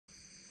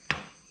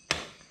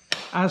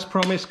as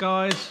promised,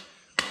 guys,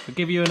 I'll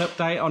give you an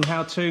update on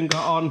how Toon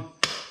got on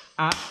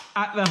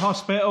at the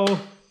hospital.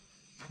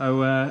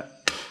 So I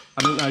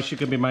didn't know she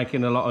could be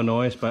making a lot of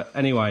noise, but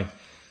anyway,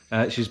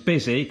 she's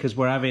busy because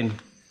we're having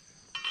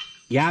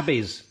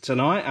yabbies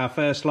tonight, our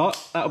first lot.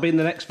 That'll be in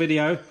the next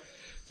video.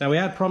 Now, we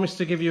had promised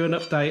to give you an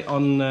update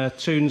on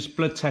Toon's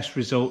blood test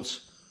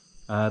results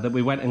that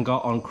we went and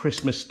got on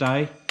Christmas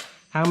Day.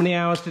 How many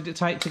hours did it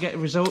take to get the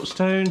results,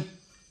 Toon?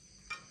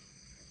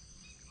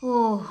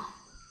 Oh,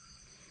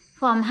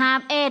 from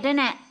 8:30, isn't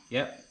it?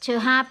 Yep. To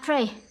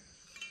 3:30.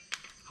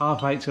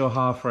 8:30 till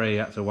 3:30 you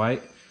had to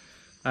wait.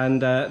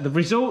 And the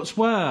results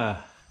were,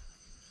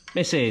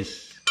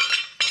 Mrs.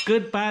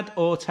 Good, bad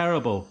or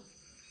terrible?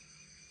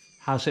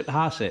 How's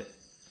it?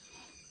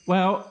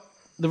 Well,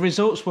 the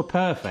results were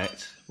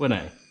perfect, weren't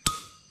they?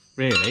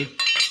 Really?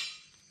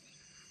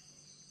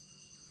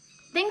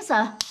 Think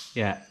so.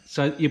 Yeah,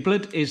 so your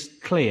blood is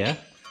clear,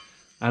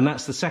 and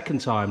that's the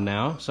second time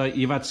now. So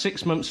you've had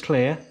 6 months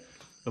clear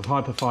of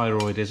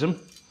hypothyroidism.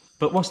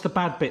 But what's the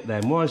bad bit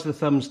then? Why is the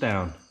thumbs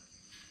down?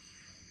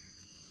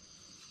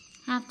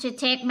 Have to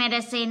take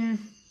medicine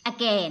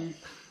again.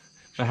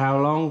 For how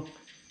long?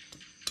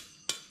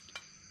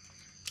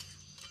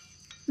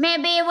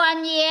 Maybe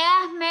 1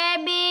 year,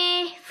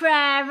 maybe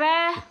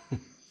forever.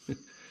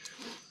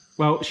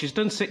 Well, she's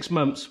done 6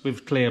 months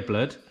with clear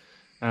blood,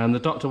 and the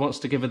doctor wants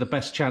to give her the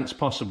best chance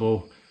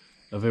possible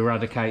of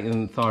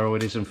eradicating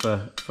thyroidism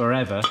for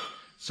forever.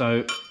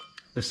 So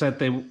they said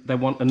they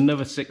want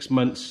another 6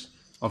 months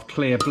of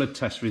clear blood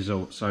test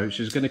results. So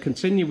she's going to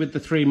continue with the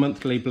 3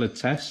 monthly blood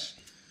tests.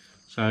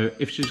 So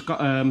if she's got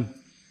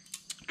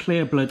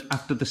clear blood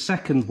after the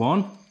second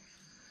one,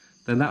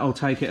 then that'll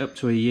take it up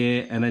to a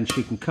year, and then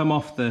she can come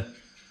off the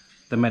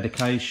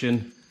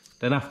medication.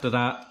 Then after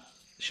that,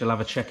 she'll have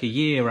a check a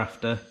year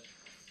after,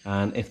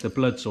 and if the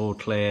blood's all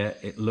clear,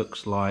 it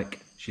looks like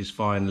she's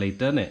finally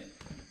done it.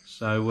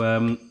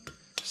 So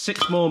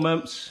 6 more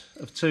months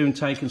of Toon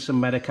taking some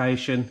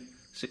medication,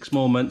 6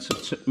 more months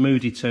of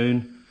moody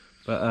Toon,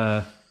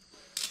 but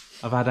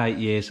I've had 8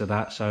 years of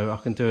that, so I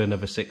can do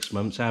another 6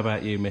 months. How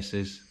about you,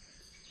 Mrs?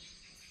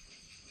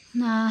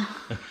 No.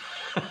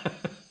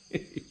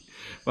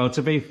 Well,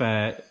 to be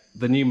fair,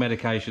 the new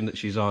medication that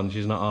she's on,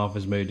 she's not half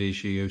as moody as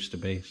she used to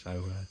be,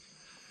 so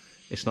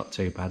it's not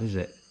too bad, is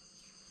it?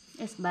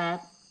 It's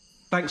bad.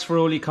 Thanks for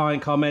all your kind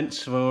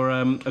comments, for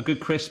a good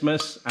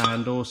Christmas,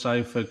 and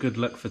also for good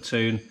luck for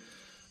Toon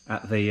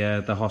at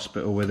the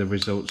hospital with the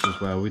results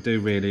as well. We do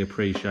really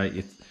appreciate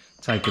you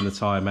taking the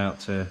time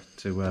out to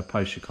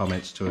post your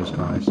comments to us,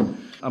 guys.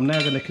 I'm now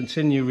going to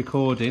continue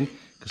recording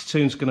because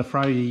Toon's going to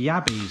throw your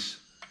yabbies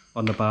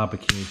on the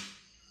barbecue.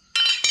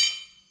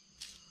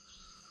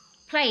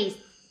 Please,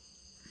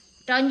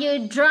 don't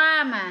you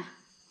drama.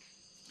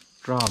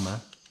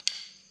 Drama?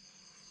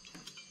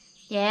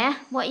 Yeah,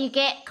 what you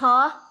get,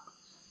 Cor?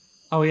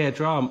 Oh yeah,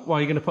 drama. Why,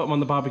 are you going to put them on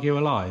the barbecue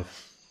alive?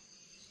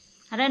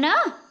 I don't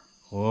know.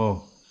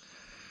 Oh.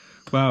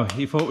 Well,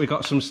 you thought we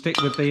got some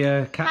stick with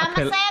the caterpillar. Come and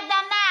save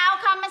them now,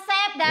 come and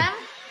save them.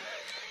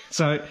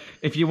 So,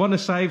 if you want to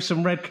save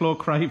some red claw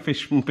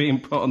crayfish from being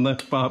put on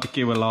the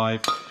barbecue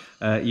alive,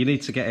 you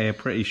need to get here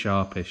pretty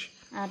sharpish.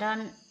 I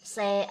don't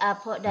say I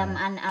put them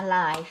on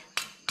alive.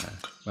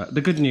 Well,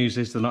 the good news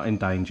is they're not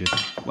endangered.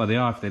 Well, they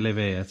are if they live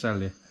here, I tell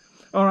you.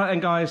 All right,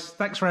 then, guys.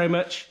 Thanks very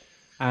much,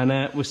 and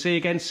we'll see you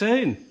again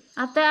soon.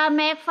 After I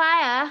make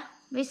fire,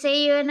 we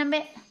see you in a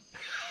bit.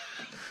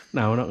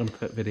 No, we're not going to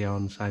put video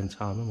on the same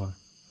time, am I?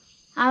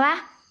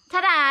 Alright,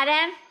 ta-da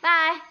then.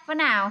 Bye for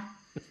now.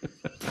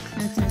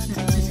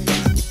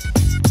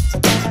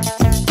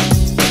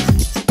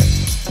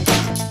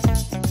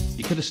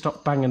 You could have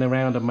stopped banging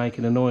around and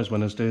making a noise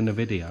when I was doing the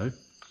video.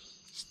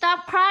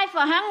 Stop crying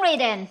for hungry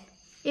then.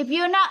 If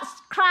you're not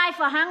cry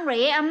for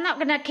hungry, I'm not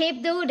gonna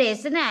keep do this,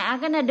 isn't it? I'm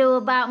gonna do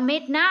about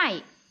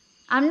midnight.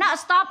 I'm not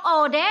stop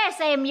all day,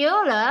 same you,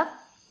 love.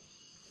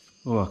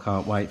 Oh, I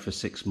can't wait for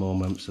 6 more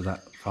months of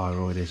that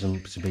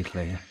thyroidism to be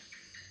clear.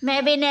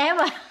 Maybe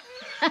never.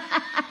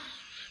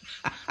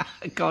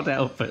 God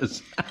help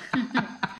us.